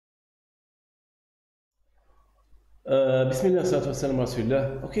Bismillah, salatu wassalam,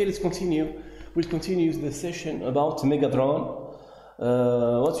 Rasulullah. Okay, let's continue. We'll continue the session about Megatron.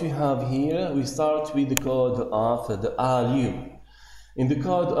 What we have here, we start with the code of the ALU. In the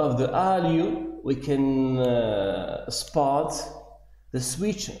code of the ALU, we can spot the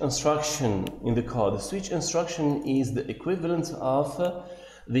switch instruction in the code. The switch instruction is the equivalent of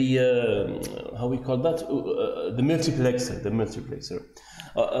the how we call that, the multiplexer.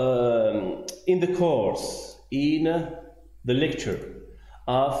 In the course, in the lecture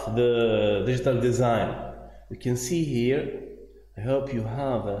of the digital design, you can see here, I hope you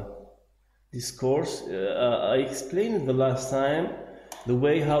have this course. I explained the last time the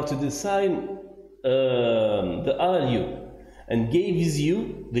way how to design the ALU, and gives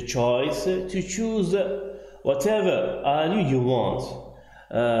you the choice to choose whatever ALU you want.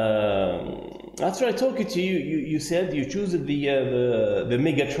 After I talked to you, you said you choose the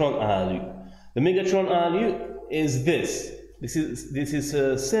Megatron ALU. The Megatron ALU is this. This is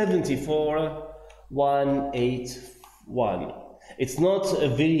 74181. It's not a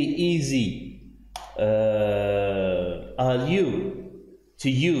very easy ALU to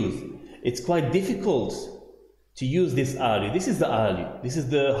use. It's quite difficult to use this ALU. This is the ALU. This is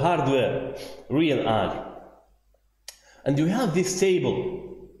the hardware, real ALU. And we have this table.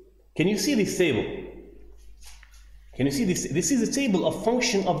 Can you see this table? Can you see this? This is a table of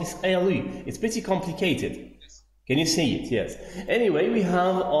function of this ALU. It's pretty complicated. Can you see it? Yes. Anyway, we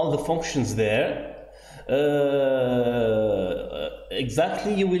have all the functions there.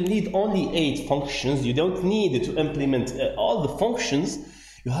 Exactly, you will need only 8 functions. You don't need to implement all the functions.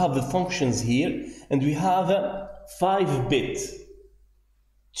 You have the functions here, and we have 5 bits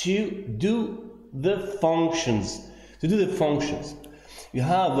to do the functions. You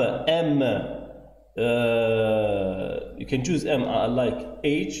have M. You can choose M like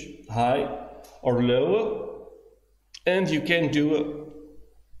H, high or low, and you can do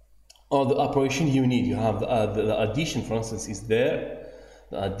all the operation you need. You have the addition, for instance, is there.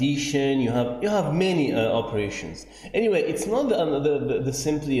 The addition, you have many operations. Anyway, it's not the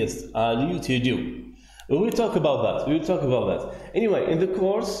simplest ALU to do. We will talk about that. Anyway, in the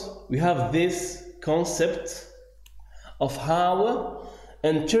course, we have this concept of how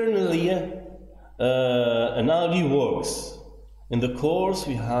internally an ALU works. In the course,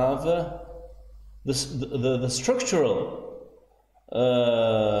 we have the structural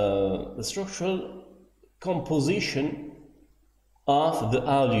composition of the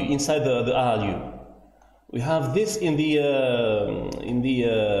ALU, inside the ALU. We have this in the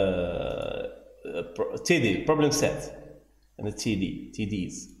TD, problem set, and the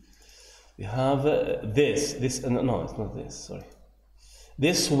TDs. We have this, no, it's not this, sorry.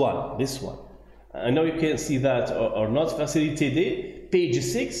 This one. I know you can see that or not. Facility page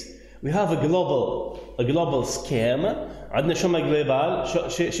 6. We have a global scheme. عندنا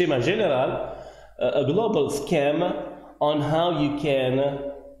schéma general, a global scheme on how you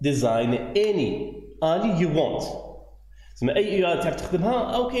can design any ALU you want. أي تعرف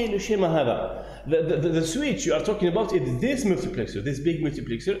تخدمها. Okay, الشيما هذا. The switch you are talking about is this multiplexer, this big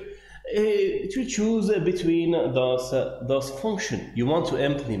multiplexer. It will choose between those functions you want to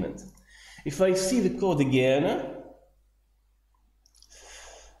implement. If I see the code again,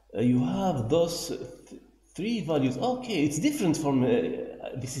 you have those 3 values. Okay, it's different from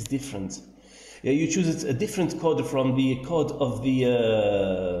this is different. You choose a different code from the code of the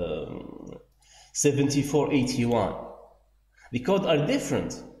 7481. The codes are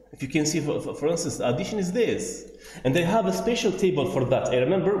different. If you can see, for instance, the addition is this, and they have a special table for that. I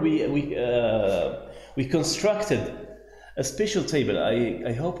remember we constructed a special table.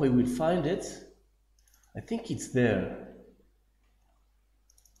 I hope I will find it. I think it's there.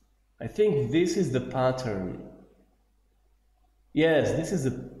 I think this is the pattern. Yes, this is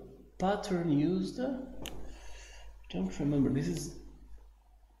the pattern used. Don't remember. This is.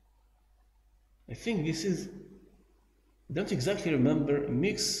 I think this is. Don't exactly remember.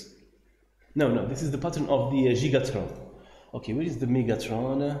 Mix. No. This is the pattern of the Gigatron. Okay, where is the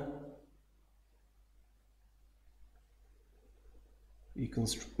Megatron?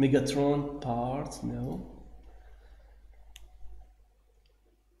 Megatron part. No.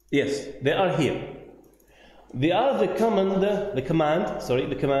 Yes, they are here. They are the command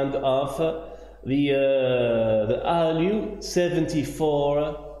of the ALU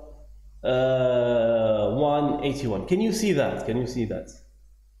 74181. Can you see that?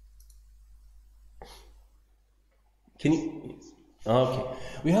 Okay.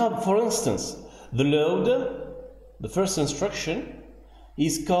 We have, for instance, the load. The first instruction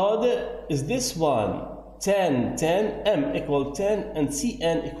is called is this one. 10, M equal 10, and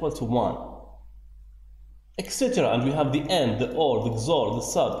Cn equal to 1. etc. And we have the AND, the OR, the XOR, the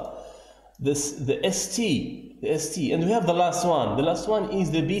SUB, the ST, and we have the last one. The last one is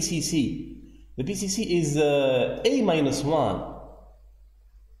the BCC. The BCC is A minus 1.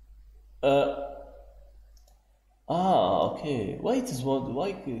 Okay. Why it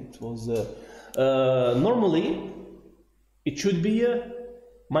was normally it should be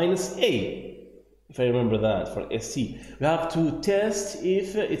minus A, if I remember that, for ST. We have to test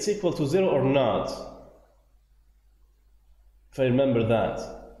if it's equal to 0 or not, if I remember that.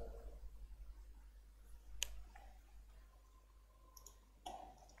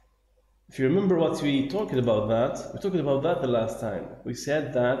 If you remember what we talked about the last time. We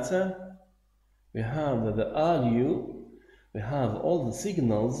said that we have the RU, we have all the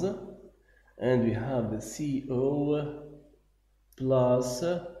signals, and we have the CO plus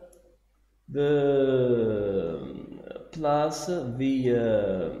the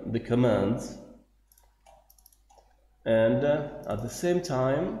commands, and at the same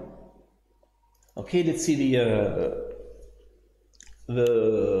time, okay, let's see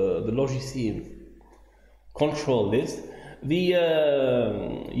the Logisim control list.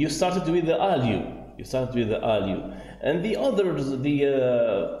 You started with the ALU. And the others,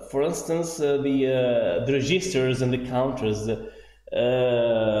 for instance, the registers and the counters,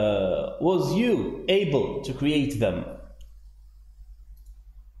 was you able to create them?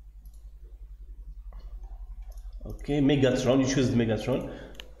 Okay, Megatron, you choose Megatron.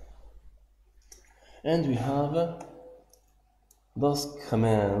 And we have those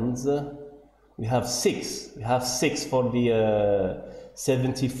commands. We have six for the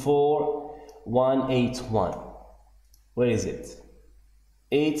 74181. Where is it?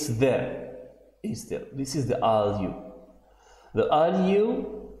 It's there. This is the ALU. The ALU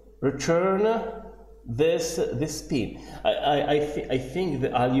return this pin. I think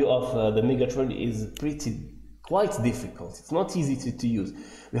the ALU of the Megatron is quite difficult. It's not easy to use.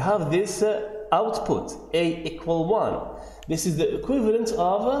 We have this output A equal 1. This is the equivalent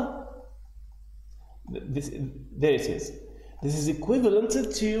of this. There it is. This is equivalent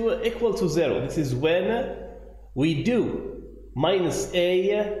to equal to 0. This is when we do minus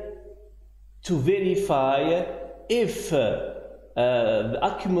A to verify if the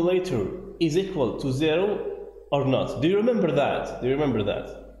accumulator is equal to 0 or not. Do you remember that?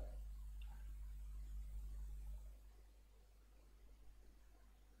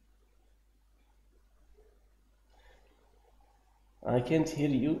 I can't hear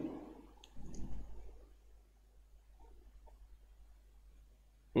you.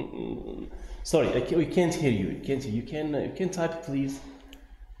 Sorry, we can't hear you. You can type, please.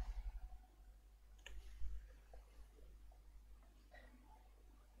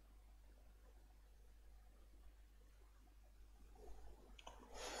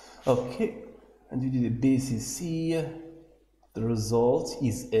 Okay, and you did the BCC. The result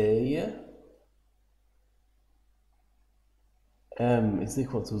is A. M is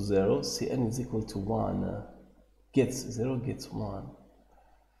equal to 0. Cn is equal to 1. Gets 0, gets 1.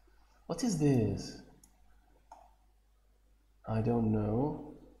 What is this? I don't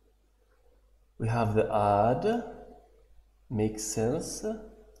know. We have the add. Makes sense.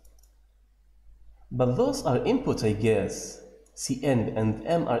 But those are input, I guess. Cn and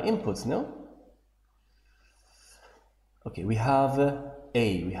M are inputs, no? Okay, we have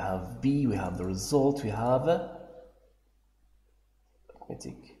A, we have B, we have the result, we have a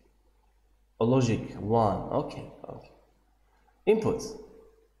logic 1. Okay. Inputs.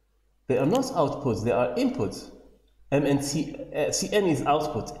 They are not outputs, they are inputs. M and C, Cn is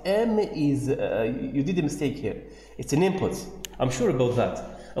output. M is, you did a mistake here. It's an input. I'm sure about that.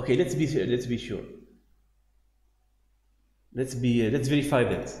 Okay, let's be sure. Let's verify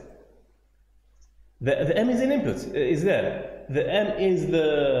that. The M is an input, is there. The M is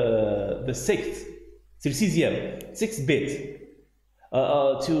the sixth bit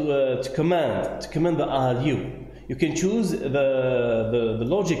to command the ALU. You can choose the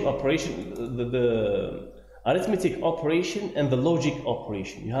logic operation, the arithmetic operation and the logic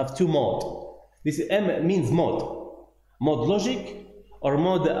operation. You have two modes. This M means mode logic or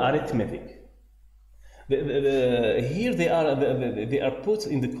mode arithmetic. Here they are put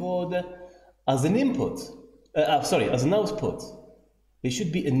in the code as an input. As an output. They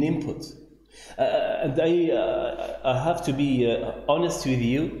should be an input. And I have to be honest with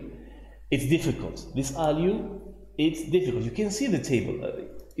you. It's difficult. This ALU, it's difficult. You can see the table.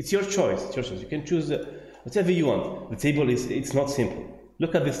 It's your choice. You can choose whatever you want. The table it's not simple.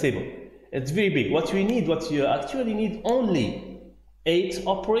 Look at this table. It's very big. What you actually need, only 8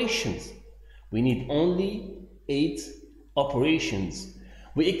 operations. We need only 8 operations.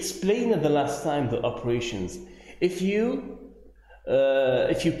 We explained the last time the operations. If you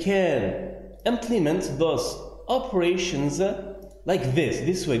can implement those operations like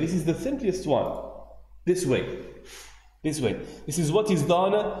this way, this is the simplest one. This way. This is what is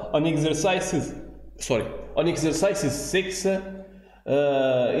done on exercises. On exercises 6 in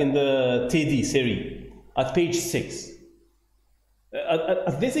the TD series at page 6.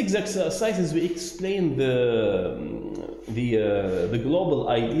 At these exercises, we explain the global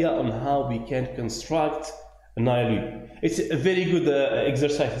idea on how we can construct an ALU. It's a very good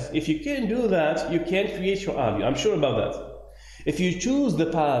exercise. If you can do that, you can create your ALU. I'm sure about that. If you choose the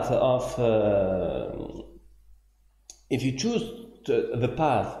path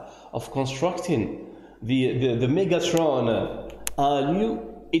of constructing the Megatron ALU,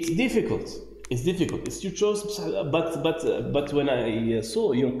 it's difficult. It's to choose, but when I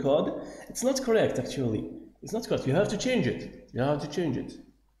saw your code, it's not correct actually. It's not correct. You have to change it.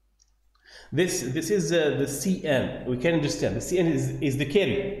 This is the CN. We can understand. The CN is the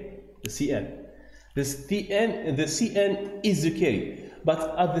carry. The CN. The CN is the carry.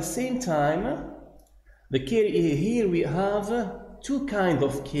 But at the same time, the carry here we have two kinds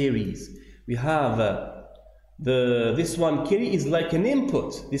of carries. We have this one carry is like an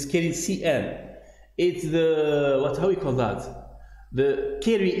input. This carry CN. It's the how we call that? The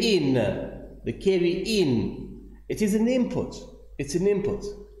carry in. The carry in. It is an input. It's an input.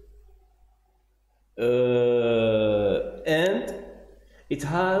 And it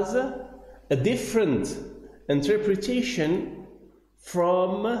has a different interpretation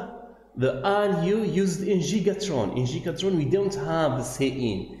from the ALU used in Gigatron. In Gigatron, we don't have the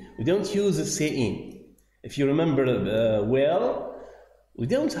say-in. We don't use the say-in. If you remember well, we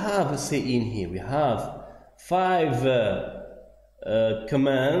don't have a say-in here. We have 5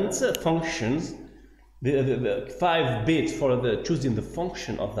 commands, functions. The 5 bits for choosing the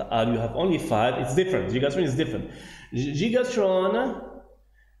function of the ALU. You have only 5. It's different. Gigatron is different. Gigatron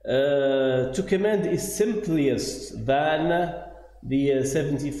to command is simplest than the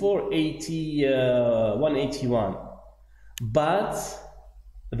 7480 but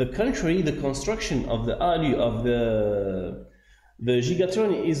the construction of the ALU of the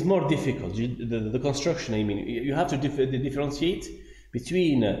Gigatron is more difficult. The construction, I mean, you have to differentiate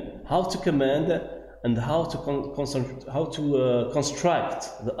between how to command and how to construct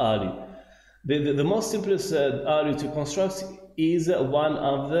the ALU. The most simplest ALU to construct is one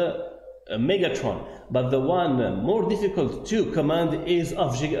of the Megatron, but the one more difficult to command is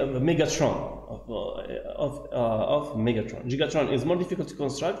of Megatron. Of Megatron. Gigatron is more difficult to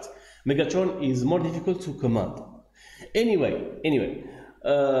construct. Megatron is more difficult to command. Anyway,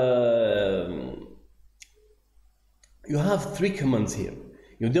 you have 3 commands here.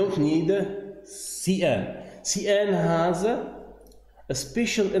 You don't need CN. CN has a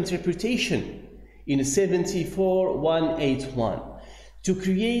special interpretation in 74181 to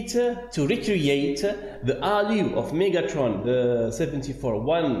recreate the ALU of Megatron, the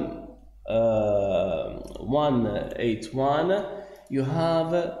 74181. You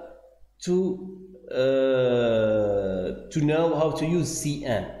have to know how to use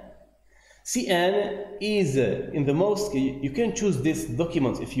CN. CN is in the most, you can choose this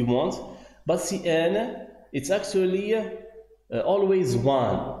document if you want, but CN, it's actually always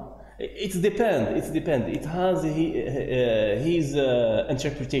 1. It depends. It has his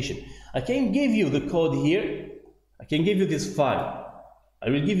interpretation. I can give you the code here. I can give you this file. I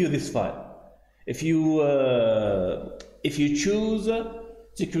will give you this file. If you choose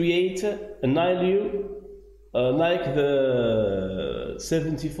to create an ALU like the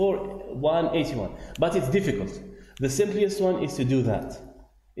 74181, but it's difficult. The simplest one is to do that.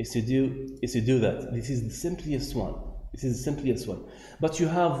 This is the simplest one. But you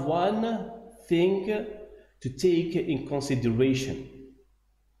have one thing to take in consideration.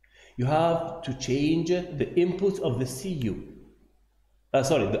 You have to change the input of the CU.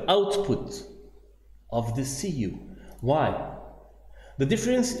 The output of the CU. Why? The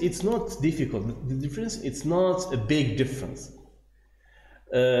difference, it's not difficult. The difference, it's not a big difference.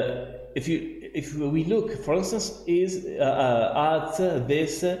 If we look, for instance, at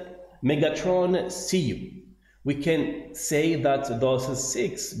this Megatron CU, we can say that those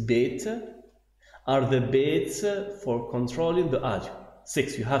 6 bits are the bits for controlling the ALU.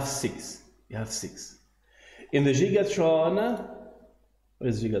 6. You have 6. In the Gigatron, where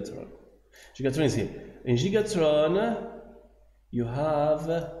is Gigatron? Gigatron is here. In Gigatron, you have,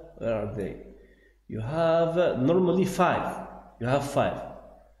 where are they? You have normally 5. You have 5.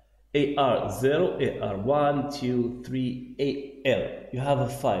 AR0, AR1, 2, 3, AL. You have a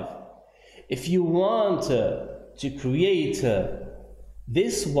 5. If you want to create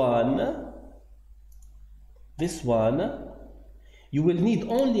This one, you will need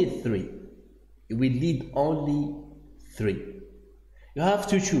only 3. You will need only 3. You have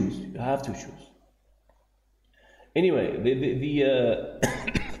to choose. You have to choose. Anyway,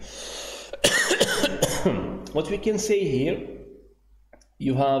 what we can say here,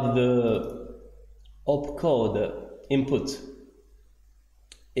 you have the opcode input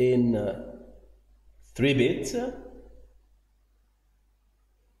in 3 bits.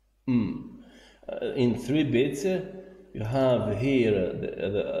 In 3 bits, you have here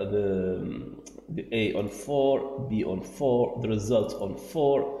the A on 4, B on 4, the result on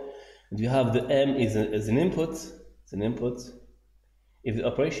 4, and you have the M as an input. It's an input. If the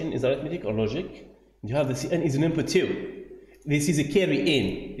operation is arithmetic or logic, you have the Cn is an input too. This is a carry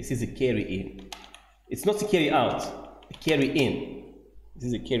in. This is a carry in. It's not a carry out. A carry in. This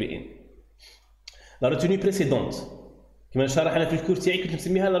is a carry in. La retenue précédente. كما شرح أنا في الكورس تاعي كنت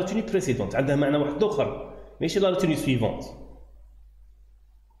نسميها لا retenue précédente. عندها معنى واحد آخر. ماشي la retenue suivante.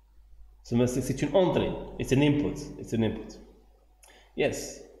 So c'est une entrée. It's an input. It's an input.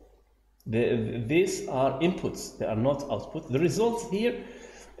 Yes. These are inputs. They are not output. The results here.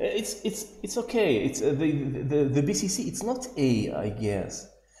 It's okay. It's the BCC. It's not A, I guess.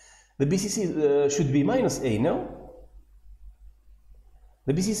 The BCC should be minus A, no?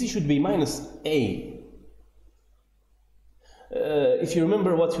 The BCC should be minus A. If you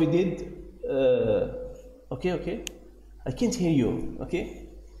remember what we did, okay. I can't hear you. Okay.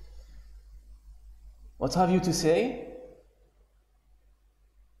 What have you to say?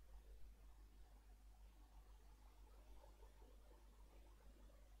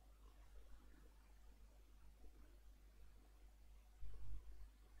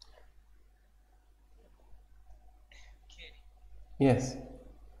 Yes.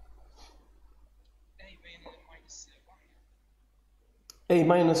 A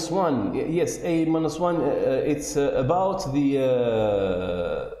minus 1. Yes, A minus 1. It's about the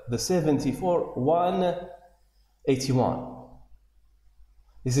 74,181.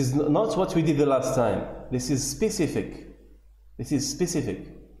 This is not what we did the last time. This is specific. This is specific.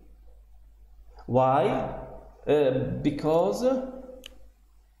 Why? Because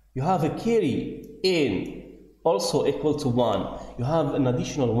you have a carry in also equal to 1. You have an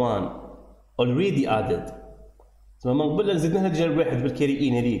additional 1 already added. من قبل زدنا هاد جال واحد بالكاري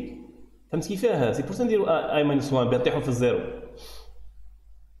ان هذيك. فهمت كيفاه؟ سي بور نديرو اي ماينس 1 بيطيحوا في الزيرو.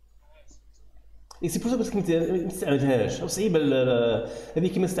 سي بور باسكو ما نستعملهاش، صعيبه هذه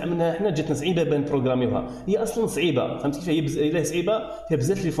كيما استعملناها حنا جاتنا صعيبه بان بروغراميوها، هي اصلا صعيبه، فهمت كيفاه؟ هي صعيبه فيها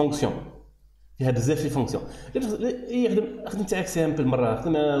بزاف لي فونكسيون. خدم تاعك سامبل مره،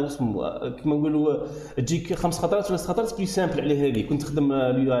 خدم اسمو كيما نقولوا تجيك 5 خطرات ولا 6 خطرات بلي سامبل على هذه، كنت تخدم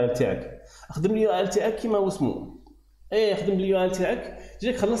اليو اي تاعك، خدم اليو اي تاعك كيما اسمو خدم اليو اي تاعك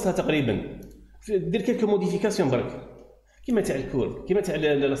تجيك خلصتها تقريبا، دير كيلكو موديفيكاسيون برك كيما تاع الكور، كيما تاع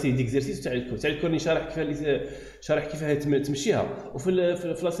لاسيري ديكزيرسيس تاع الكور، اللي شارح كيفاه تمشيها، وفي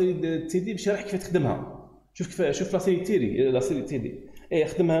لاسيري تي دي شارح كيفاه تخدمها. شوف لاسيري تي دي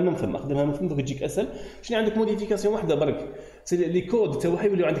خدمها من ثم دوك تجيك اسهل. شنو عندك موديفيكاسيون واحده برك، لي كود تاعها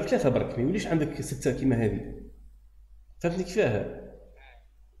يوليو عندك 3 برك، ما يوليش عندك 6 كيما هذه. فهمتني كيفاه؟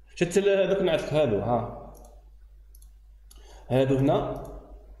 شفت هذوك نعرفك هادو هنا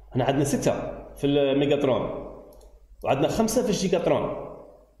عندنا 6 في الميغاترون وعندنا 5 في الجيغاترون،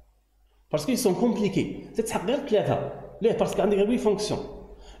 باسكو سون كومبليكي. تتحق غير 3 ليه؟ باسكو عندك غير 8 فونكسيون.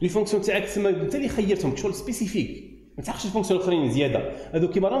 لي فونكسيون تاعك تسمى انت اللي خيرتهم شغل سبيسيفيك، ما تحقش الفونكسيون الاخرين زياده، هادو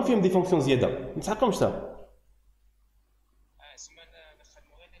كيما راهم فيهم دي فونكسيون زياده ما تحقهمش تا.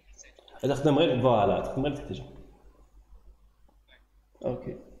 هذا خدم غير فوالا، تخدم غير تحتاجها.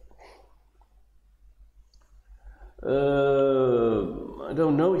 اوكي. I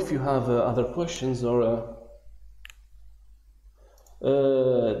don't know if you have other questions or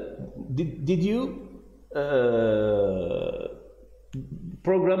did you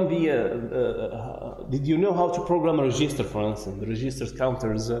program the did you know how to program a register, for instance, the registers,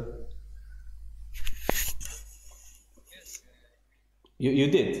 counters? Yes. You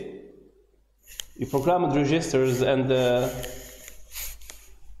did. You programmed registers and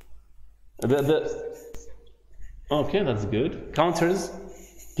okay, that's good. Counters,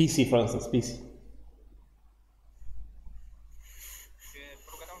 PC, for instance, PC.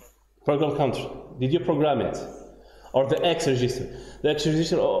 Program counter. Did you program it? Or the X register? The X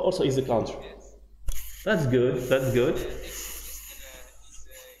register also is a counter. Yes. That's good. That's good. The X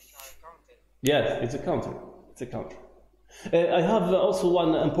register is a counter. Yes, it's a counter. It's a counter. I have also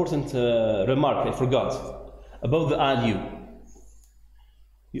one important remark I forgot about the ALU.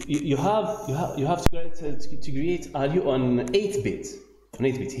 You have to create ALU on 8-bit. on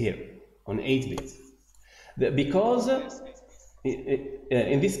 8-bit here, on 8-bit. Because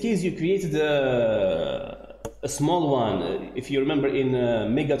in this case you created a small one. If you remember in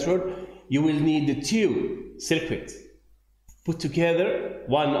Megatron, you will need 2 circuits put together,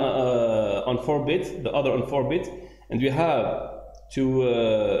 one on 4-bit, the other on 4-bit, and we have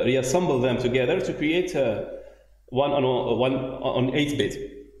to reassemble them together to create one on 8-bit.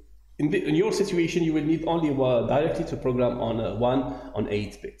 In your situation, you will need only one directly to program on one on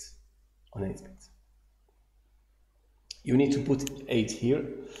 8-bit. On 8-bit, you need to put 8 here.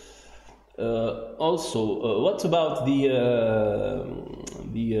 Also, what about the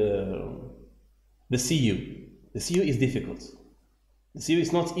CU? The CU is difficult. The CU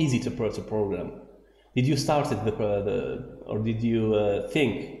is not easy to program. Did you start it or did you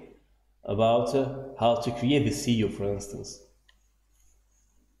think about how to create the CU, for instance?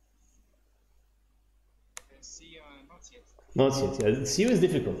 Not yet. Yeah. The CU is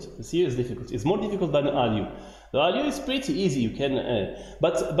difficult. The CU is difficult. It's more difficult than the ALU. The ALU is pretty easy. You can,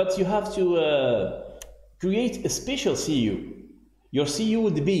 but you have to create a special CU. Your CU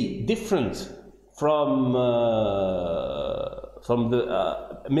would be different from the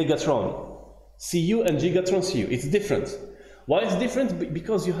Megatron CU and Gigatron CU. It's different. Why it's different?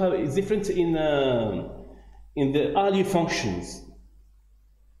 Because it's different in the ALU functions.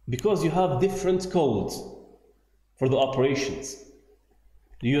 Because you have different codes for the operations.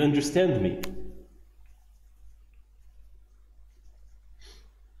 Do you understand me?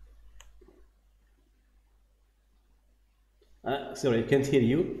 Sorry, I can't hear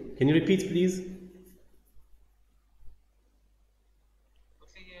you. Can you repeat, please?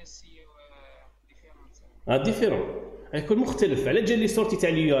 ديفيرون يكون مختلف. على جال لي سورتي تاع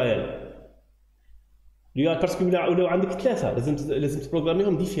اليو باسكو لو عندك 3 لازم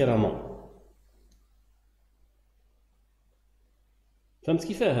تبروغراميهم ديفيرامون. فهمت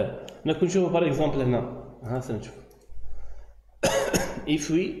كيفاه؟ انا كون نشوفوا باغ اكزومبل هنا سنشوف. If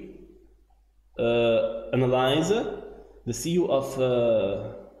we analyze the CU of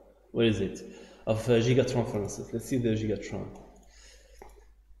where is it? Of Gigatron, for instance. Let's see the Gigatron.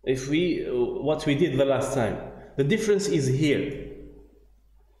 If we what we did the last time, the difference is here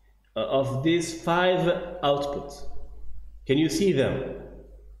of these 5 outputs. Can you see them?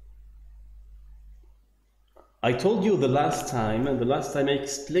 I told you the last time, and the last time I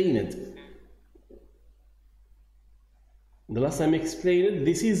explained it. The last time I explained it,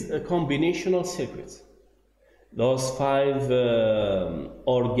 this is a combinational circuit. Those 5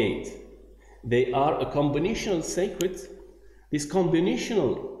 OR gate, they are a combinational circuit. This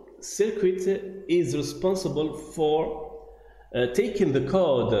combinational circuit is responsible for taking the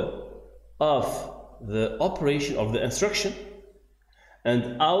code of the operation of the instruction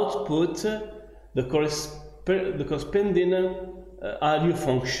and output the corresponding ALU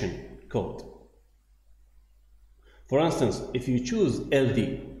function code. For instance, if you choose LD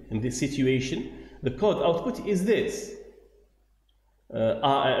in this situation, the code output is this.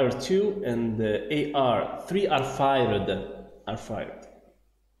 AR2 and AR3 are fired.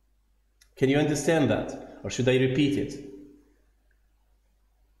 Can you understand that? Or should I repeat it?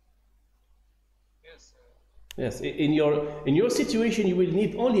 Yes. Yes. In your situation, you will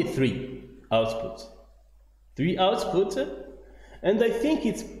need only 3 outputs. 3 outputs, and I think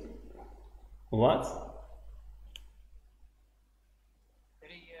it's what? 3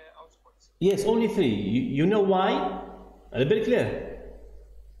 outputs. Yes, only 3. You know why? على بالك ليه؟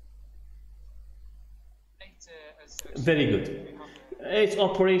 8 Very good. 8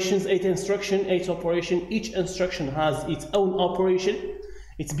 operations, 8 instruction, 8 operation. Each instruction has its own operation.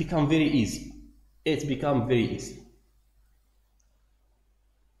 It's become very easy. It's become very easy.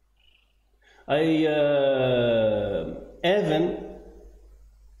 I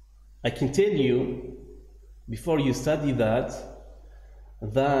can tell you before you study that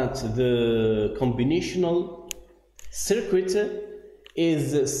the combinational circuit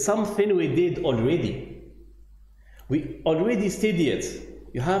is something we did already. We already studied it.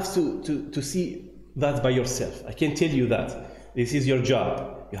 You have to see that by yourself. I can tell you that. This is your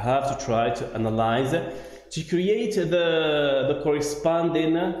job. You have to try to analyze to create the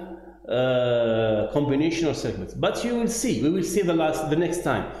corresponding combinational circuits. But you will see, we will see the next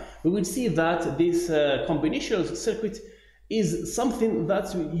time. We will see that this combinational circuit is something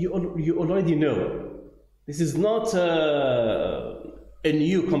that you already know. This is not a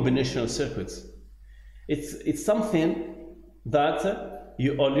new combinational circuit. It's something that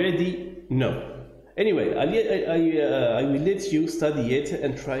you already know. Anyway, I will let you study it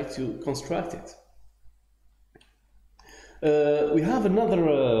and try to construct it. We have another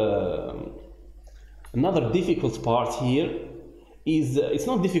difficult part here. is it's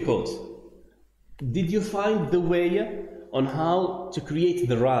not difficult. Did you find the way on how to create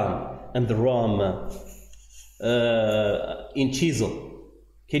the RAM and the ROM in Chisel?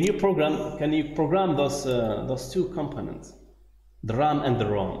 Can you program those two components, the RAM and the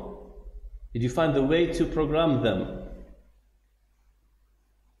ROM? Did you find the way to program them?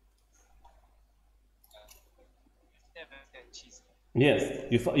 Yes,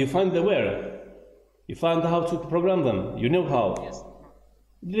 you find the where. You find how to program them. You know how. Yes.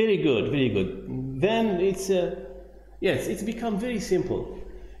 Very good, very good. Then it's yes, it's become very simple.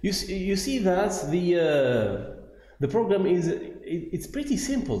 You see that the program it's pretty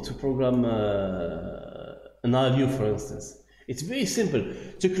simple to program an ILU, for instance. It's very simple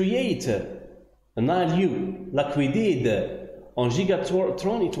to create an ILU like we did on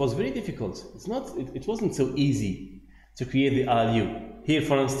Gigatron. It was very difficult. It wasn't so easy to create the ILU. Here,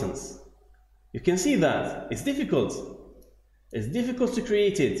 for instance, you can see that it's difficult. It's difficult to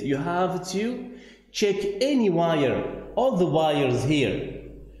create it. You have to check any wire, all the wires here,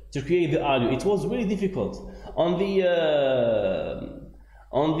 to create the ILU. It was very difficult. On the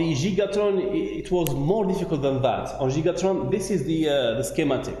Gigatron, it was more difficult than that. On Gigatron, this is the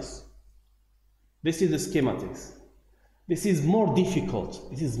schematics. This is the schematics. This is more difficult.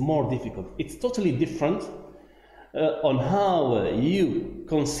 This is more difficult. It's totally different on how you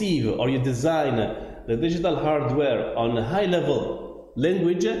conceive or you design the digital hardware on a high-level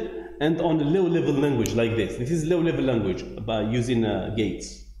language and on a low-level language like this. This is low-level language by using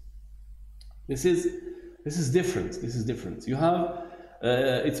gates. This is different. This is different. You have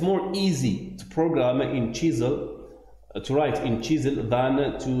it's more easy to program in Chisel, to write in Chisel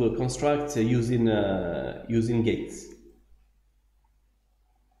than to construct using gates.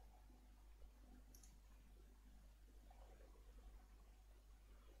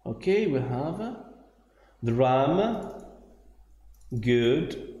 Okay, we have the RAM.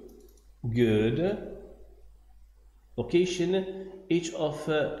 Good. Location, each of,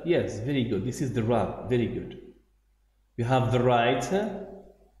 yes, very good. This is the RAM, very good. You have the right,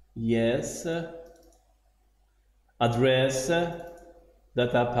 yes. Address,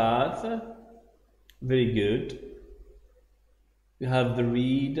 data path, very good. You have the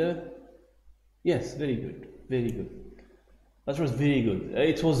read, yes, very good, very good. That was very good.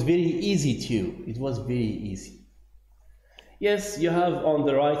 It was very easy too. It was very easy. Yes, you have on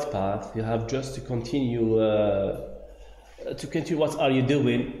the right path. You have just to continue. What are you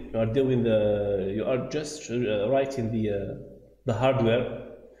doing? You are just writing the hardware,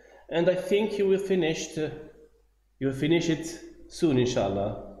 and I think you will finish. You will finish it soon,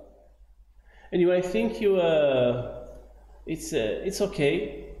 inshallah. Anyway, I think you. It's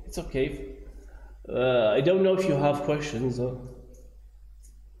okay. It's okay. I don't know if you have questions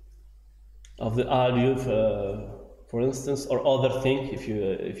of the audio, for instance, or other thing if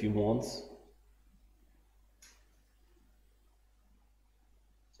you want.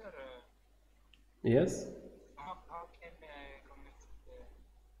 Sir, Yes. how can connect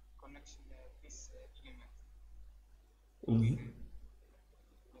connection this element?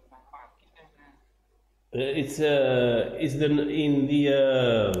 It's in the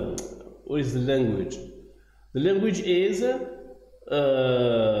what is the language? The language is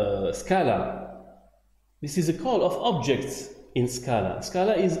Scala. This is a call of objects in Scala.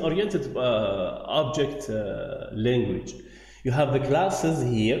 Scala is oriented object language. You have the classes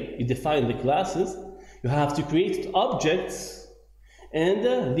here. You define the classes. You have to create objects, and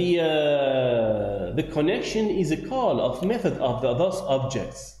the connection is a call of method of those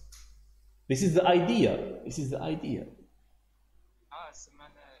objects. This is the idea. This is the idea.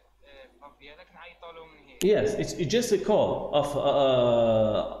 Yes, it's just a call of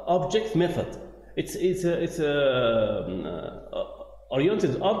object method. It's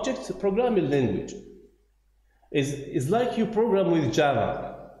oriented object programming language. Is like you program with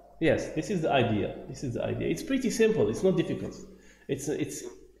Java. Yes, this is the idea. This is the idea. It's pretty simple. It's not difficult. It's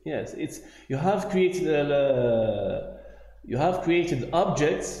you have created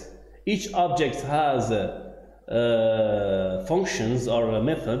objects. Each object has functions or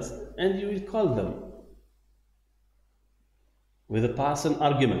methods, and you will call them with a passing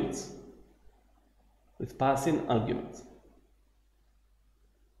argument. With passing argument.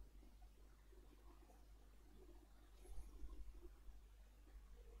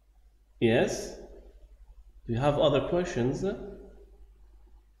 Yes? Do you have other questions? So,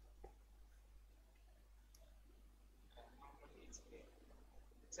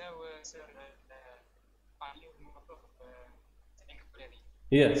 sir, are you more of library?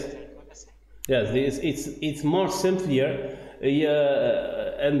 Yes. Yes, it's more simpler,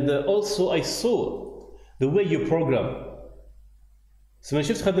 and also I saw the way you program. سما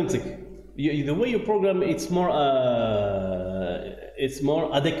شفت خدمتك. The way you program, it's more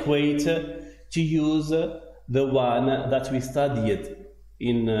adequate to use the one that we studied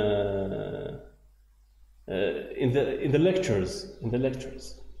in the lectures.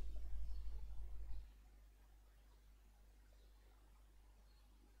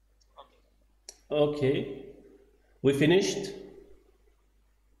 Okay, we finished.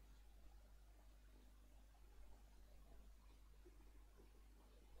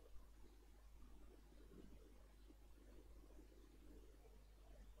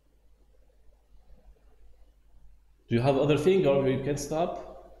 Do you have other thing, or you can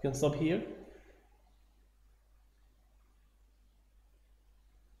stop? You can stop here.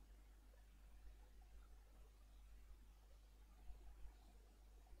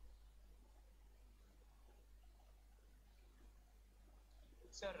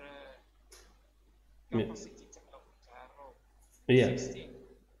 Sir, Yeah. capacity تاع الرو Yeah. 16.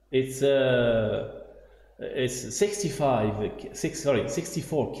 It's 64K.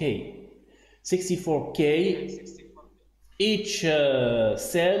 64K. 64. Each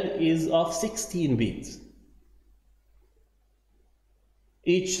cell is of 16 bits.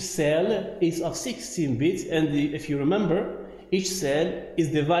 Each cell is of 16 bits, and if you remember, each cell is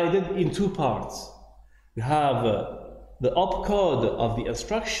divided in two parts. We have the opcode of the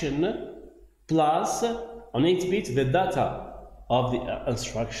instruction plus on 8 bits the data of the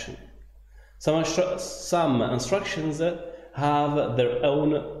instruction. Some instructions have their own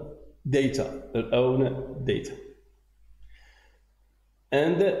data,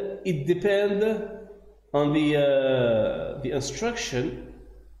 and it depends on the instruction,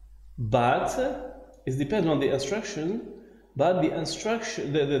 but it depends on the instruction. But the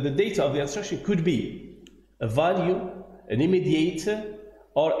instruction, the data of the instruction could be a value, an immediate,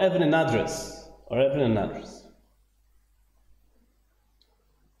 or even an address,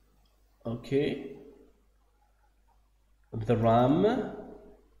 Okay. The RAM,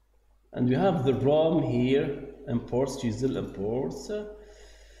 and we have the ROM here. Imports, user imports,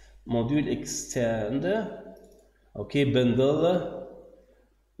 module extend. Okay, bundle.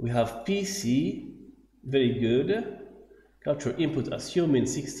 We have PC, very good. Capture input assuming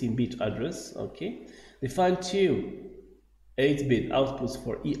 16-bit address. Okay, define two 8-bit outputs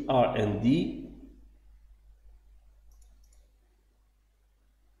for ER and D.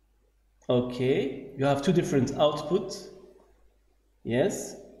 Okay, you have two different outputs.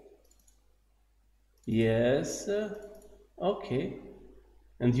 Yes. Okay,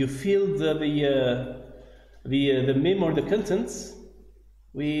 and you fill the memory, the contents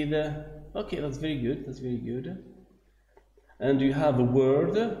with. Okay, that's very good. And you have a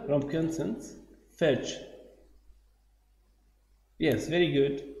word from content fetch. Yes, very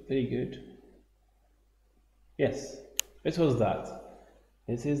good. Yes, it was that.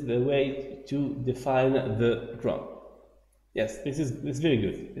 This is the way to define the drum. Yes, this is very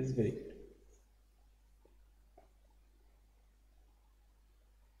good.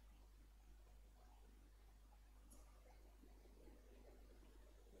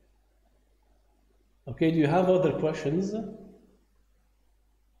 Okay, do you have other questions? In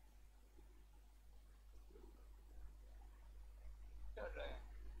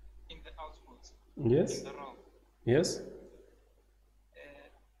the output, Yes. in the ROM, Yes.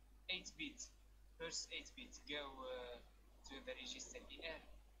 8 bits, first 8 bits go to the register ER.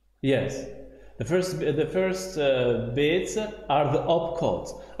 Yes. The first bits are the opcodes.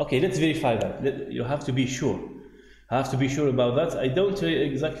 Okay, let's verify that. You have to be sure. About that. I don't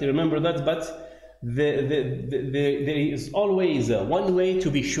exactly remember that, but there is always one way to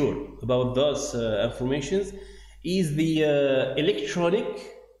be sure about those informations is the electronic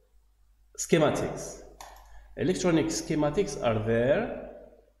schematics. Electronic schematics are there,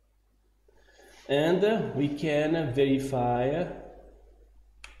 and we can verify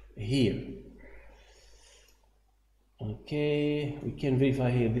here. Okay, we can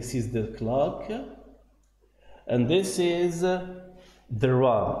verify here. This is the clock, and this is the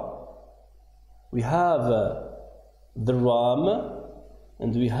RAM. We have the RAM,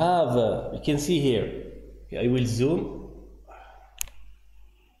 and we have, you can see here. Okay, I will zoom.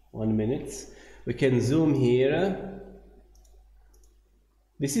 1 minute. We can zoom here.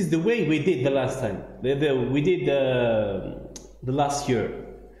 This is the way we did the last time. We did the last year.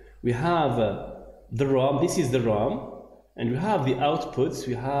 We have the ROM. This is the ROM, and we have the outputs.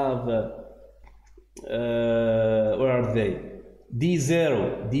 We have where are they?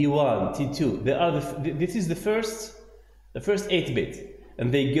 D0, D1, T2. They are this is the first 8-bit,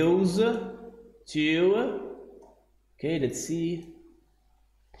 and they goes to. Okay, let's see.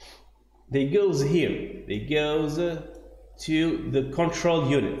 They goes here. They goes to the control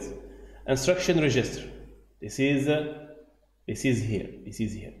unit, instruction register. This is here. This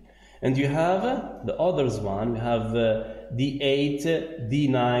is here. And you have the others one. We have D8,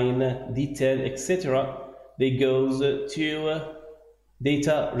 D9, D10, etc. They goes to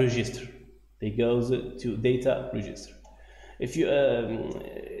data register. They goes to data register. If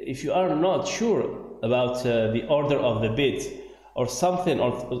you are not sure about the order of the bits or something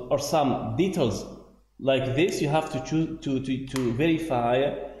or some details like this, you have to choose to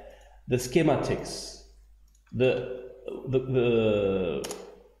verify the schematics, the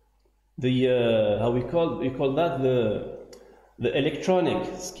how we call that the electronic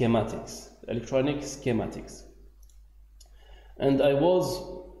schematics. And I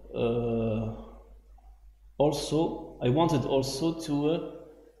wanted also to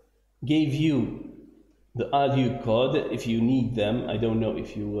give you the ALU code if you need them. I don't know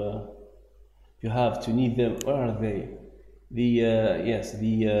if you have to need them. Where are they? The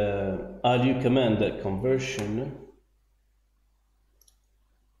ALU command conversion.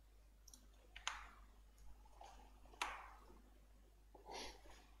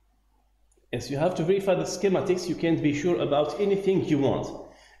 Yes, you have to verify the schematics. You can't be sure about anything you want.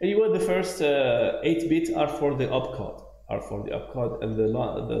 Anyway, the first 8-bit are for the opcode, and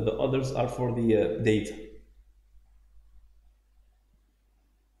the others are for the data.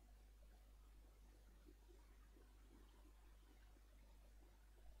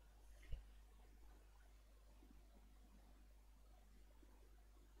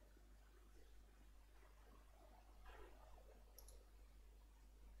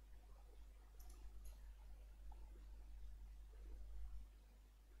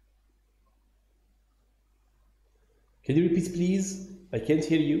 Can you repeat, please? I can't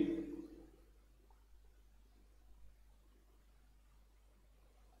hear you.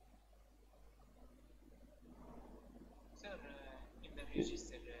 Sir, in the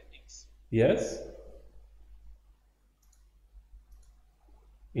register X. Yes.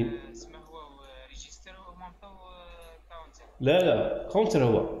 اسمه هو register ومنطو counter. لا counter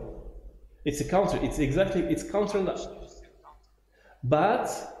هو. It's a counter. It's counter. But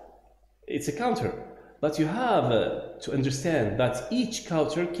it's a counter. But you have to understand that each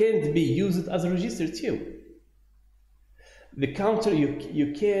counter can't be used as a register too. The counter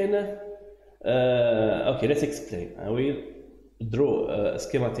you can. Okay, let's explain. I will draw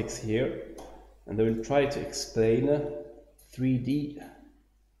schematics here, and I will try to explain 3D.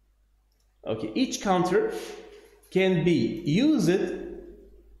 Okay, each counter can be used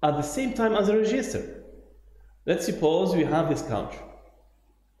at the same time as a register. Let's suppose we have this counter.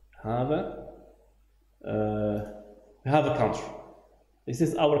 We have a counter. This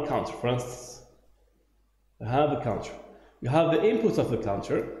is our counter, for instance. We have a counter. We have the input of the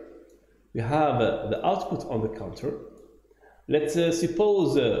counter. We have the output on the counter. Let's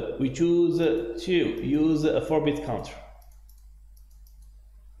suppose we choose to use a 4-bit counter.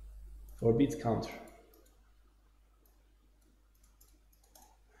 4-bit counter.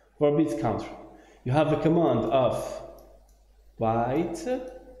 4-bit counter. You have the command of write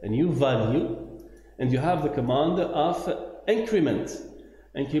a new value, and you have the command of increment.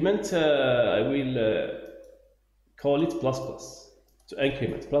 Increment, I will call it plus plus to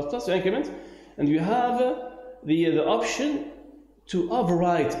increment. Plus plus to increment, and you have the option to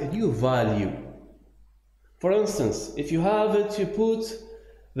overwrite a new value. For instance, if you have to put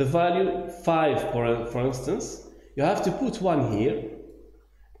the value 5, for instance, you have to put 1 here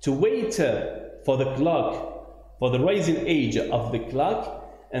to wait for the clock, for the rising age of the clock,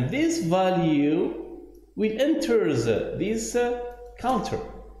 and this value will enter this counter.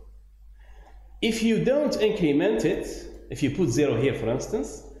 If you don't increment it, if you put 0 here, for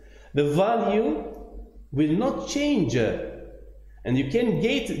instance, the value will not change, and you can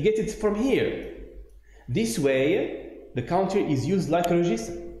get it from here. This way, the counter is used like a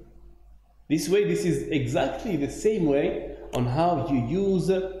register. This way, this is exactly the same way on how you use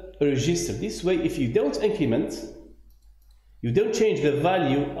a register. This way, if you don't increment, you don't change the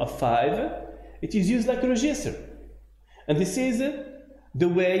value of 5, it is used like a register. And this is the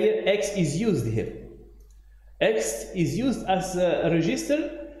way X is used here. X is used as a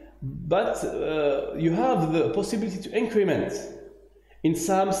register, but you have the possibility to increment in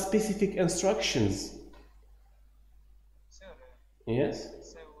some specific instructions. Sir, yes?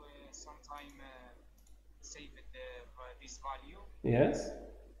 so sometime save this value. Yes?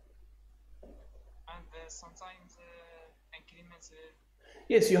 And sometimes increment.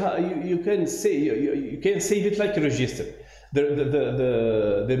 Yes, you can say you can save it like a register.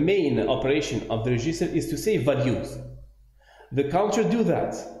 The main operation of the register is to save values. The counter do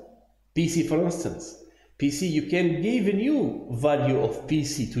that. PC, for instance, PC, you can give a new value of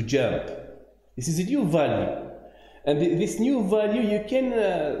PC to jump. This is a new value. And this new value, you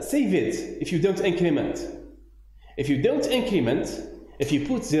can save it if you don't increment. If you don't increment, if you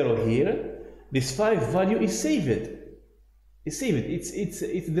put 0 here, this 5 value is saved. It's saved.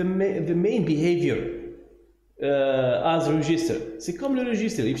 It's the main behavior as a register. C'est comme le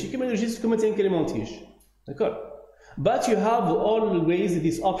register. Il est comme le register comme tu incrémentes. D'accord? But you have always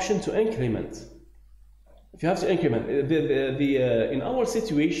this option to increment. If you have to increment, in our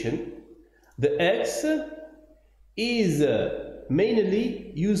situation, the X is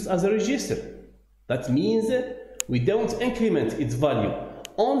mainly used as a register. That means we don't increment its value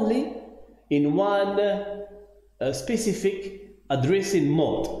only in one specific addressing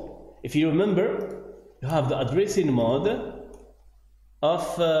mode. If you remember, you have the addressing mode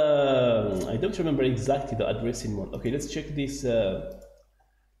of I don't remember exactly the addressing mode. Okay, let's check this.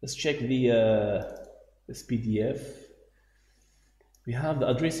 Let's check this PDF. We have the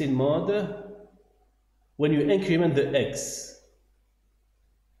addressing mode when you increment the X.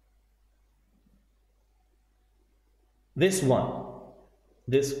 This one.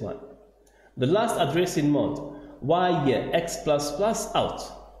 The last addressing mode, Y X plus plus out.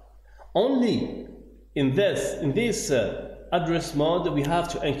 Only in this address mode we have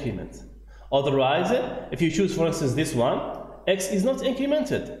to increment. Otherwise, if you choose for instance this one, X is not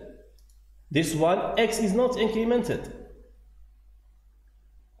incremented. This one, X is not incremented.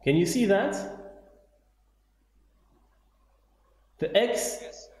 Can you see that? The X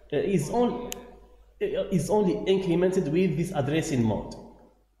is only incremented with this addressing mode,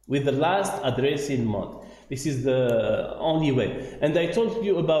 with the last addressing mode. This is the only way. And I told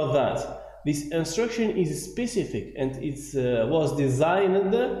you about that. This instruction is specific and it was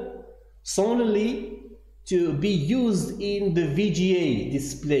designed solely to be used in the VGA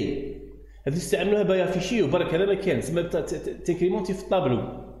display. هذه استعملوها بها في شيء وبرك هذا ما كان تسمى تنكريمونتي في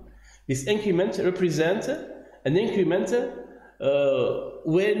الطابلو. This increment represents an increment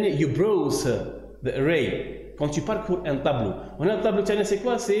when you browse the array. Quand tu parcours un tableau. هنا الطابلو تاعنا c'est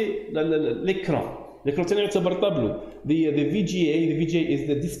quoi? C'est l'écran. L'écran تاعنا يعتبر طابلو. The VGA is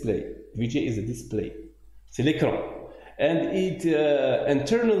the display. VGA is the display. C'est l'écran. And it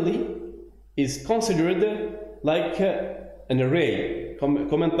internally is considered like an array.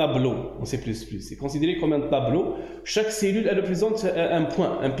 Comme un tableau en C++. C'est considéré comme un tableau. Chaque cellule elle représente un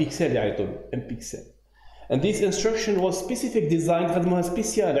point, un pixel un pixel. And this instruction was specific design خدموها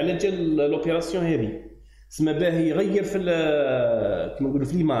سبيسيال على جال لوبيراسيون هذه. اسمها باه يغير في كما نقولوا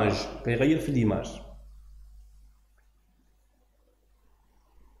في ليماج، يغير في ليماج.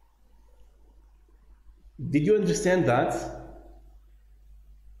 Did you understand that?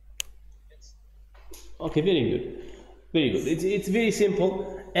 Okay, very good. Very good. It's very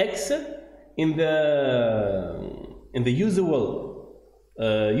simple. X in the usual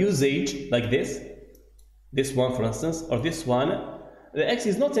usage like this one for instance, or this one, the X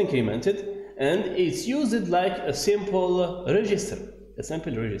is not incremented and it's used like a simple register,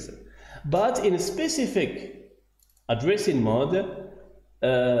 But in a specific addressing mode,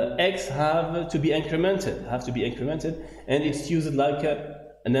 X have to be incremented, and it's used like a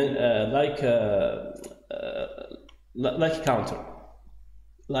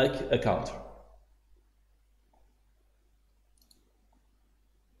counter.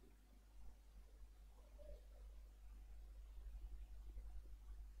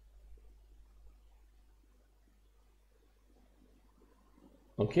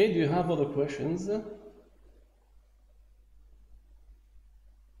 Okay, do you have other questions?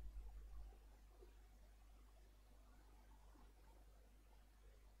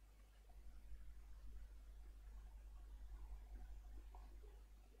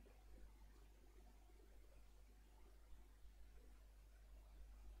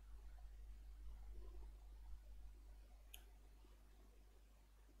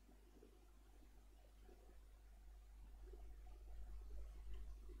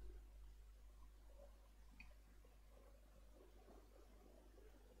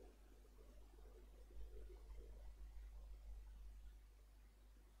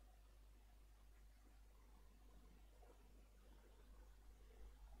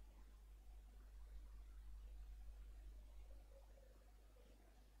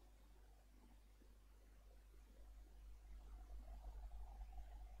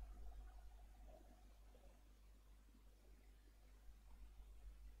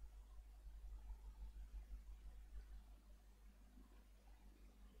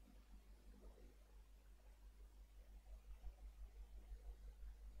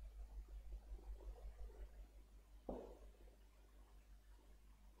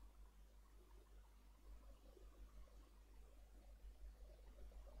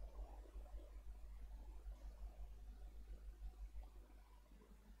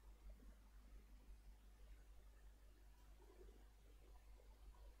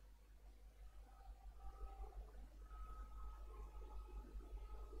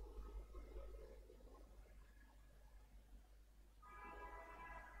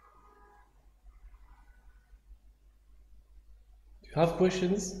 You have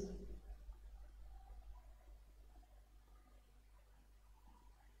questions?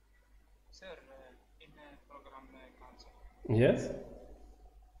 Sir, in program console, Yes.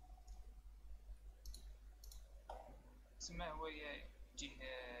 اسمه هو يجيه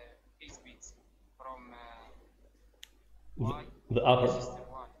 8 bits from Y The upper, register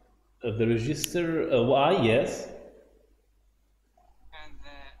Y the register Y, yes. and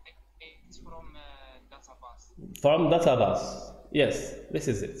it's from data bus. From database. Yes, this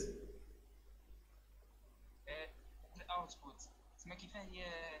is it. The output تسمى كيفاه هي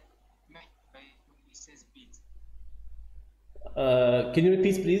محتوى يولي 16 bit. Can you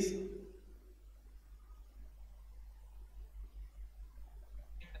repeat, please?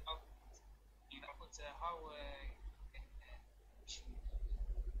 In the output how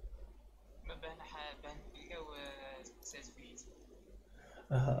ما بان نلقاو 16 bit.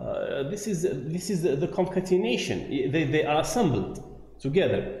 This is the concatenation. They are assembled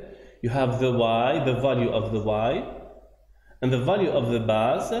together. You have the Y, the value of the Y, and the value of the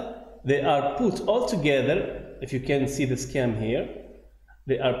bus. They are put all together. If you can see the scheme here,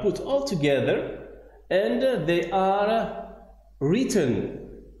 they are put all together, and they are written.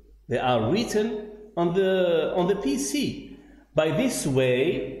 They are written on the PC. By this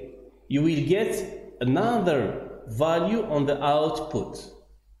way, you will get another value on the output.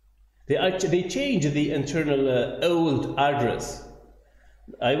 They change the internal old address.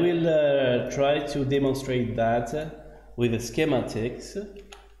 I will try to demonstrate that with the schematics.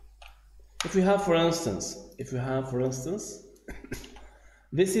 If we have, for instance,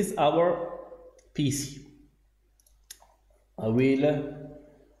 this is our PC. I will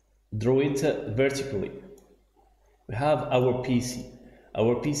draw it vertically. We have our PC.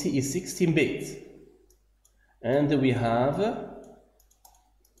 Our PC is 16 bits, and we have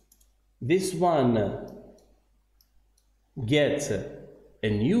this one gets a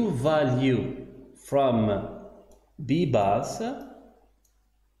new value from B bus or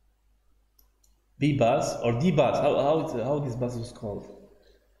D bus. How this bus was called?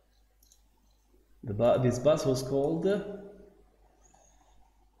 This bus was called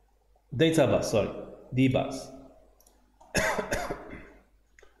data bus. Sorry, D bus.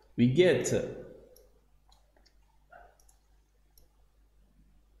 We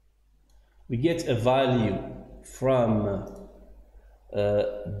get a value from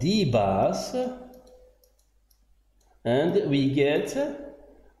D bus, and we get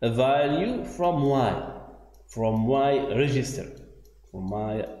a value from Y register,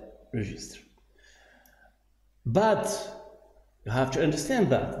 But you have to understand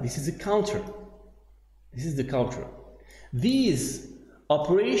that this is a counter. This is the counter. This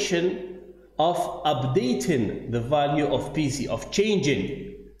operation of updating the value of PC, of changing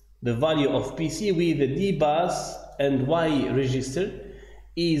the value of PC with the D bus and Y register,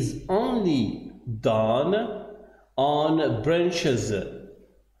 is only done on branches,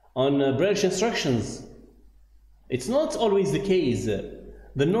 on branch instructions. It's not always the case.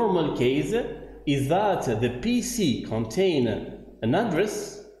 The normal case is that the PC contains an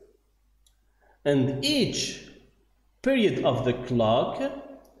address, and each period of the clock,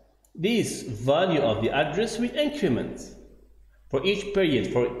 this value of the address will increment. For each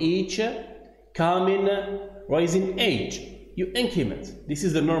period, for each coming rising age, you increment. This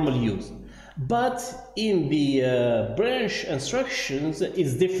is the normal use. But in the branch instructions,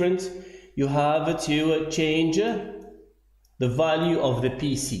 it's different. You have to change the value of the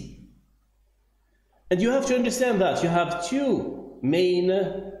PC. And you have to understand that you have two main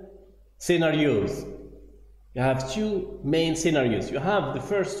scenarios. You have two main scenarios. You have the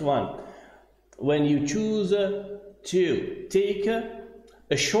first one when you choose to take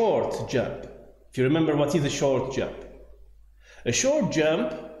a short jump. If you remember, what is a short jump? A short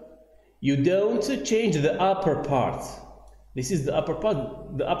jump, you don't change the upper part. This is the upper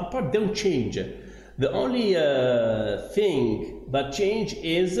part. The upper part don't change. The only thing that change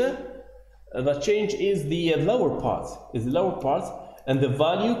is the lower part. And the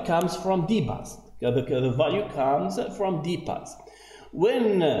value comes from D bus. The value comes from D bus.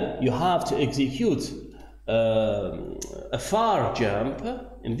 When you have to execute a far jump,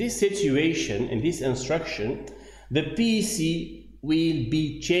 in this situation, in this instruction, the PC will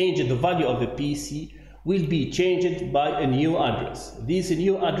be changed, the value of the PC will be changed by a new address. This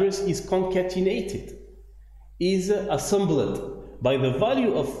new address is concatenated, is assembled by the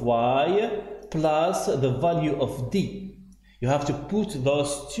value of Y plus the value of D. You have to put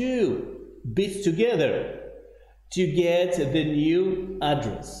those two bits together to get the new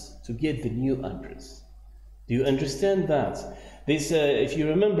address. Do you understand that? This, if you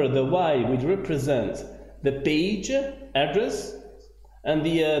remember, the Y will represent the page address, And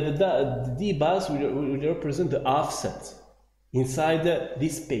the D bus will represent the offset inside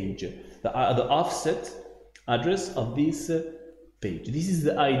this page, the offset address of this page. This is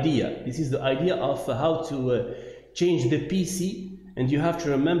the idea. This is the idea of how to change the PC. And you have to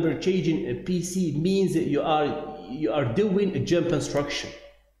remember, changing a PC means that you are doing a jump instruction.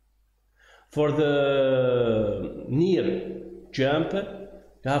 For the near jump,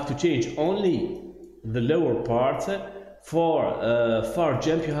 you have to change only the lower part. For far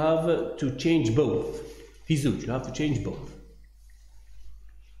jump, you have to change both. Fizuj, you have to change both.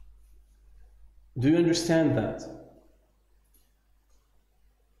 Do you understand that?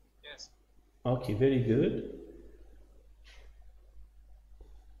 Yes. Okay, very good.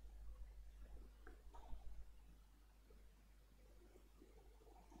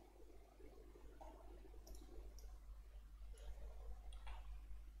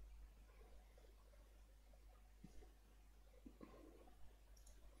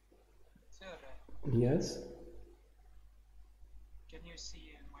 Sir, Yes. can you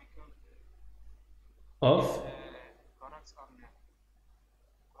see my code Of correct on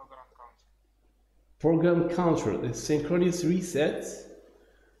program count? program counter, the synchronous reset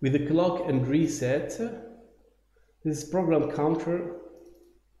with the clock and reset. This program counter,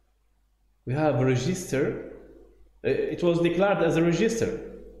 we have a register. It was declared as a register,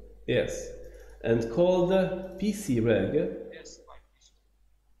 yes, and called PC reg Yes, like this.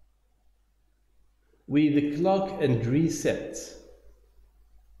 with the clock and reset.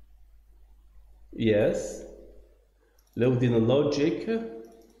 Yes, loading a logic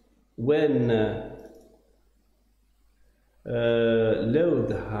when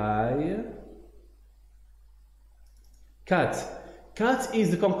load high. Cat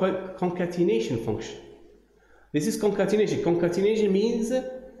is the concatenation function. This is concatenation. Concatenation means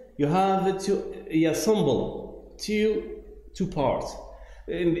you have to assemble two parts.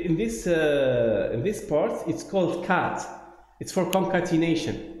 In this part, it's called cat. It's for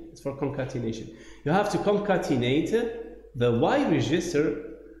concatenation. It's for concatenation. You have to concatenate the Y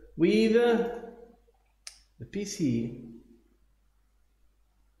register with the PC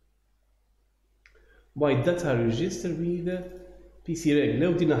Y data register with PC reg,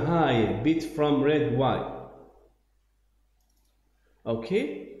 loading a high bit from reg Y.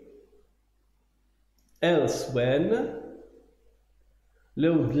 Okay. Else when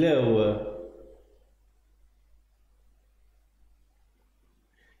load low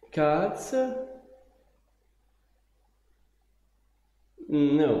cats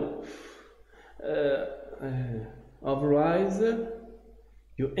no overrise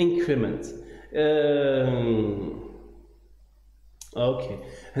you increment. Okay,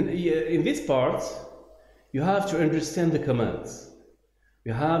 and in this part you have to understand the commands.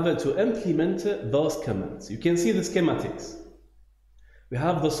 You have to implement those commands. You can see the schematics. We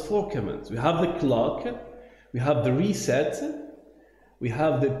have those 4 commands. We have the clock, we have the reset, we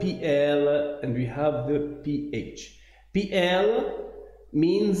have the PL, and we have the PH. PL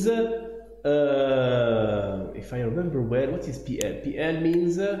means, if I remember well, what is PL? PL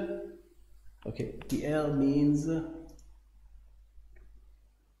means, okay, PL means,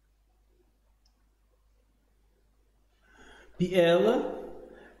 PL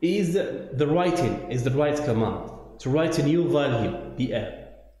is the writing, is the write command. To write a new value, PL,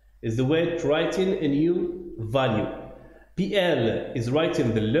 is the way to write in a new value. PL is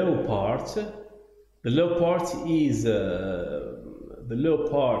writing the low part. The low part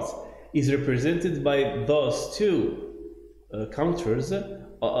is represented by those 2 counters,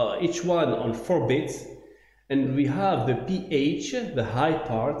 each one on 4 bits, and we have the PH, the high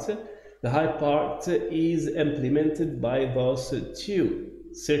part. The high part is implemented by those 2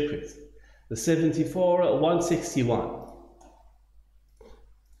 circuits, the 74161.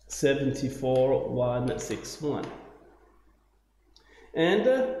 74161. And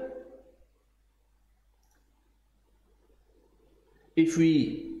if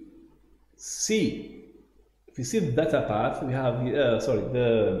we see the data path, we have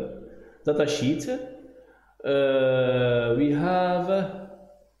the data sheet. We have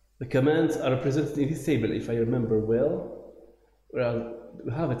the commands are represented in this table, if I remember well. Well,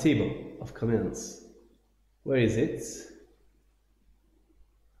 we have a table of commands. Where is it?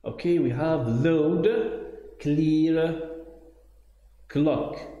 Okay, we have load, clear,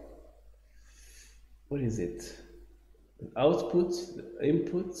 clock. What is it? Output, the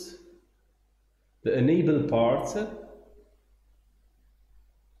input, the enable part.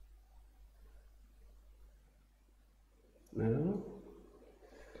 No.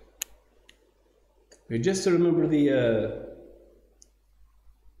 We just remember the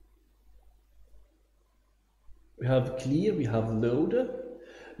we have clear, we have load.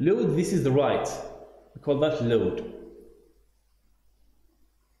 Load, this is the write. We call that load.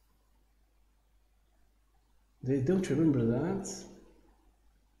 They don't remember that.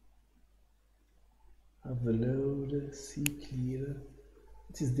 Have the load, C clear.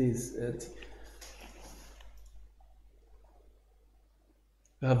 What is this?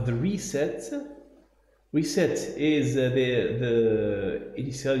 We have the reset. Reset is the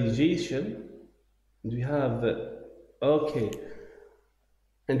initialization. And we have okay,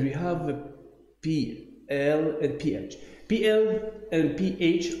 and we have PL and PH. PL and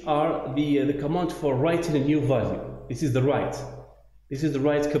PH are the command for writing a new value. This is the write. This is the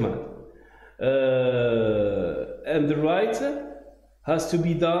write command. And the write has to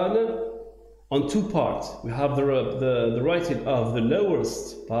be done on two parts. We have the writing of the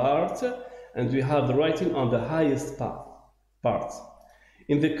lowest part, and we have the writing on the highest part.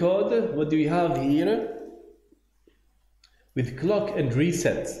 In the code, what do we have here? With clock and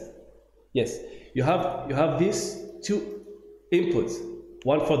reset. Yes, you have these two inputs,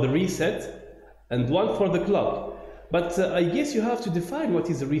 one for the reset and one for the clock. But I guess you have to define what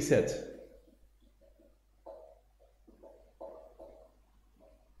is a reset.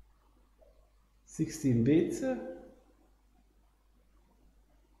 (16-bit).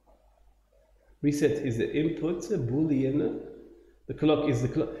 Reset is the input, Boolean. The clock is the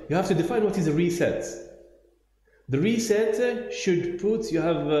clock. You have to define what is a reset. The reset should put,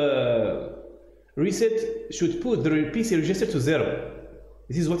 reset should put the PC register to 0.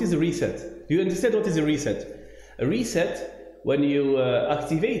 This is what is a reset. Do you understand what is a reset? A reset, when you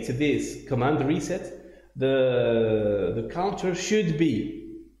activate this command reset, the counter should be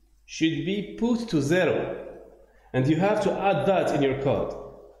put to 0. And you have to add that in your code.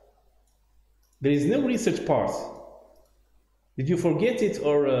 There is no reset part. Did you forget it,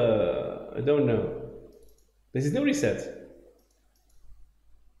 or I don't know? There is no reset.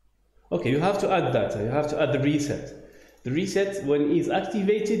 Okay, you have to add that. You have to add the reset. The reset, when it's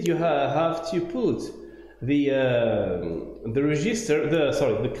activated, you have to put the register,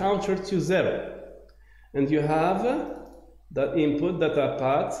 the counter to 0, and you have that input data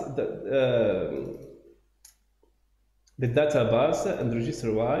path, the data bus and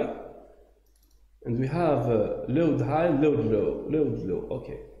register Y, and we have load high, load low.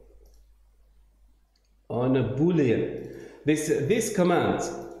 Okay. On a Boolean, this command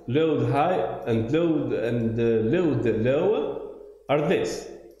load high and load low are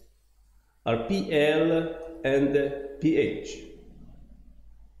PL and PH,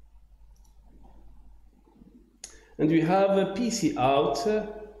 and we have a PC out.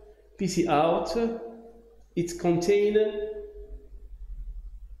 PC out, it contains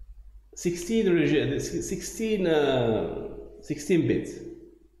 16 bits.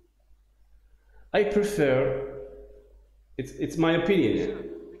 I prefer, it's my opinion.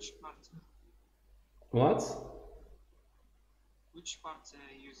 Which part? What? Which part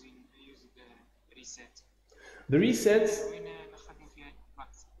use the reset? The reset وين نخدموا فيها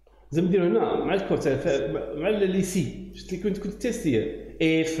البارت؟ زي ما نديرو هنا مع الكود مع لي سي اللي كنت تستيه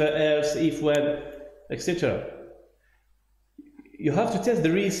if else if when etc. You have to test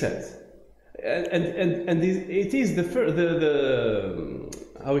the reset, and it is the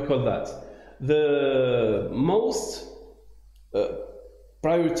how we call that, the most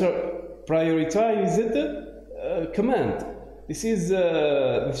prioritized command. This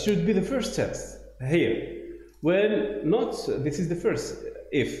should be the first test here. When not, this is the first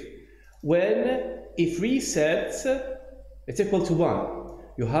if reset it's equal to 1,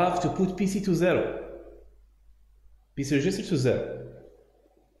 you have to put PC to 0, PC register to 0.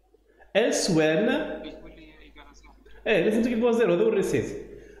 Else when لازم تقلبوها 0. هذا هو الريسيت.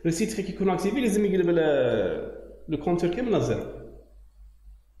 الريسيت كي يكون اكتيفي لازم يقلب لو كونتور كامل على 0.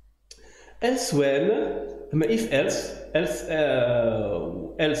 else when هما if else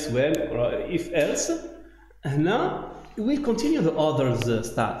when or if else هنا we continue the others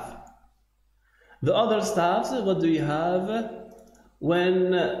stuff. The other stuff, what do you have?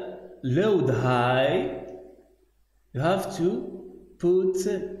 When load high, you have to put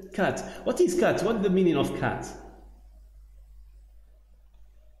cat. What is cat? What's the meaning of cat?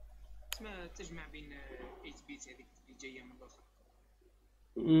 تجمع بين 8 بيت هذيك اللي جايه من الاخر.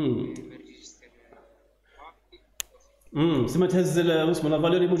 سما تهز اسمه لا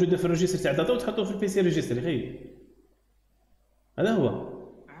فالوري موجوده في الريجستر تاع الداتا وتحطوه في البي سي ريجستر يخي. هذا هو.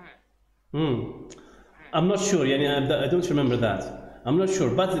 I'm not sure. I don't remember that. I'm not sure.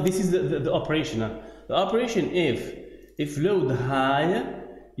 But this is the operation. The operation if load high,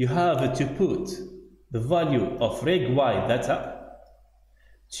 you have to put the value of reg y data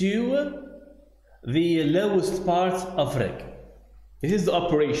to the lowest part of reg. This is the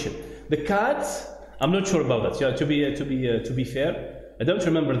operation. The cat, I'm not sure about that. Yeah, to be fair, I don't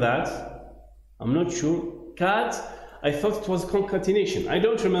remember that. I'm not sure. Cat, I thought it was concatenation. I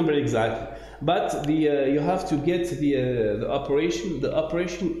don't remember exactly. But you have to get the operation. The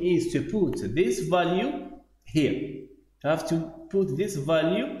operation is to put this value here. You have to put this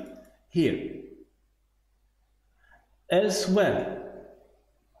value here. Else when?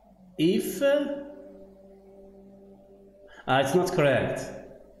 If it's not correct.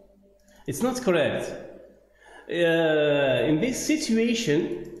 It's not correct. In this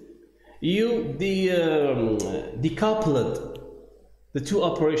situation, you decoupled the two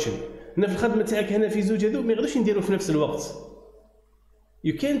operations. هنا في الخدمة تاعك هنا في زوج هذو ما يقدروش نديروا في نفس الوقت.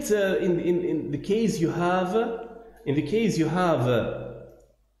 You can't in the case you have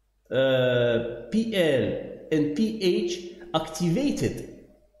PL and PH activated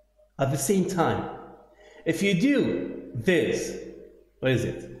at the same time. If you do this, what is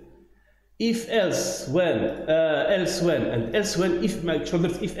it? If else when else when and else when if ما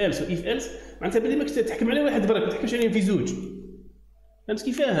شردت if else و if else معناتها بلي ماكش تحكم على واحد برك ما تحكمش عليهم في زوج. فهمت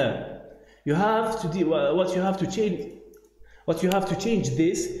كيفاها؟ You have to do what you have to change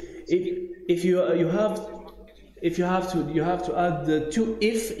this if you have to add the two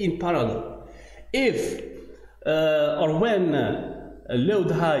if in parallel. If or when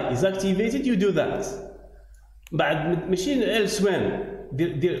load high is activated, you do that. بعد machine else when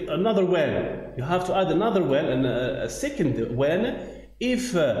another when, you have to add another when and a second when.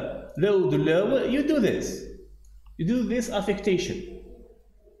 If load low, you do this. You do this affectation.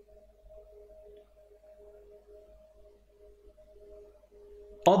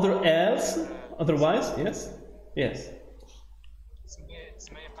 Otherwise, yes.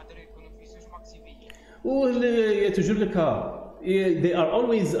 They are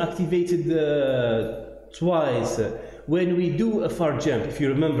always activated twice when we do a far jump, if you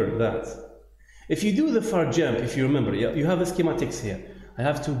remember that. If you do the far jump, if you remember, you have the schematics here. I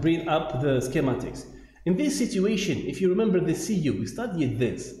have to bring up the schematics. In this situation, if you remember the CU, we studied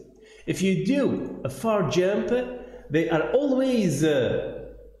this. If you do a far jump, they are always the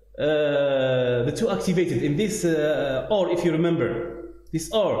two activated. In this OR, if you remember, this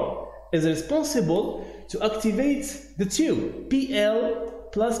OR is responsible to activate the two, PL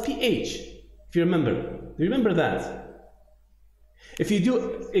plus PH, if you remember. Do you remember that? If you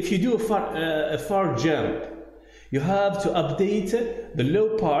do a far jump, you have to update the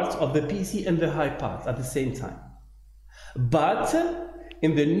low part of the PC and the high part at the same time. But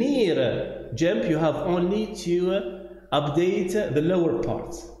in the near jump, you have only to update the lower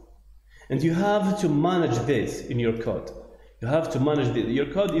parts. And you have to manage this in your code. You have to manage this. Your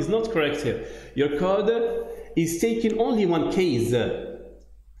code is not correct here. Your code is taking only one case.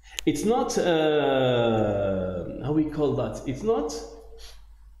 It's not, how we call that? It's not,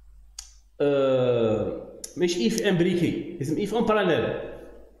 مش if امريكي. It's if on parallel.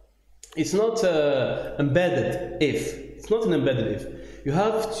 It's not embedded if. It's not an embedded if. You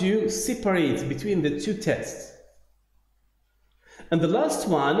have to separate between the two tests. And the last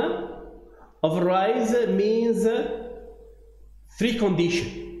one, overrise means three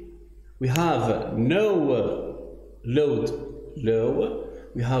conditions. We have no load low,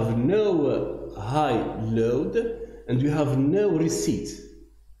 we have no high load, and we have no receipt.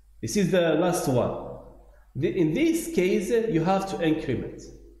 This is the last one. In this case, you have to increment.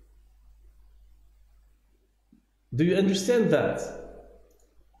 Do you understand that?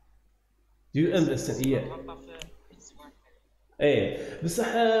 Do you understand? Yeah. بصح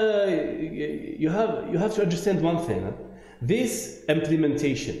you have to understand one thing. This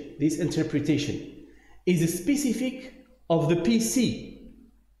implementation, this interpretation is specific of the PC.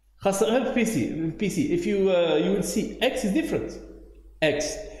 خاصة PC. If you will see X is different.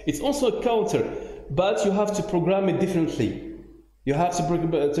 X. It's also a counter, but you have to program it differently. You have to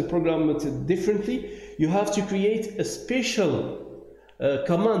program it differently. You have to create a special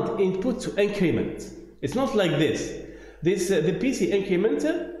command input to increment. It's not like this. The PC increment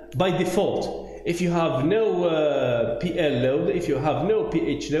by default. If you have no PL load, if you have no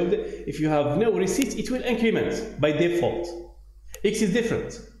PH load, if you have no receipt, it will increment by default. X is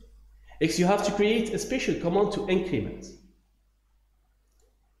different. X, you have to create a special command to increment.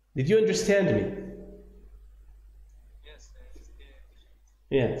 Did you understand me?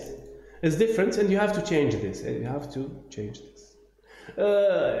 Yes. It's different, and you have to change this. You have to change this.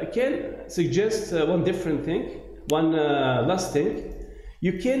 I can suggest one different thing. One last thing,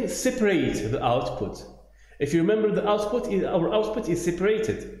 you can separate the output. If you remember, our output is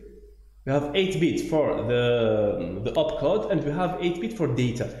separated. We have 8-bit for the opcode, and we have 8-bit for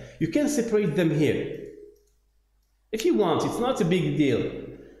data. You can separate them here. If you want, it's not a big deal.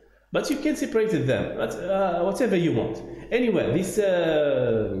 But you can separate them, but whatever you want. Anyway,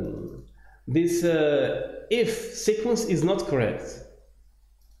 this if sequence is not correct.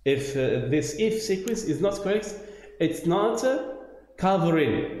 If this if sequence is not correct, it's not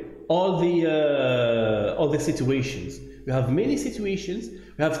covering all the situations. We have many situations.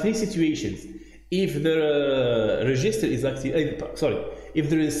 We have 3 situations. If the register is activated, if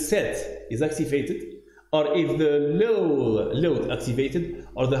the set is activated, or if the low load activated,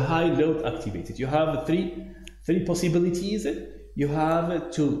 or the high load activated. You have three possibilities. You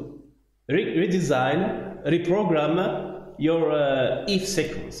have to redesign, reprogram your if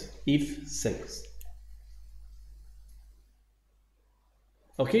sequence.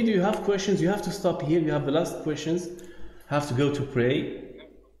 Okay, do you have questions? You have to stop here. You have the last questions. Have to go to pray.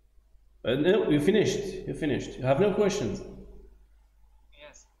 No, you finished. You finished. You have no questions.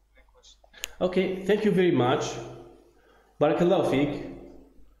 Yes, no question. Okay, thank you very much. Barakallahu feek.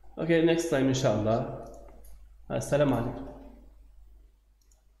 Okay, next time inshallah. Assalamu alaikum.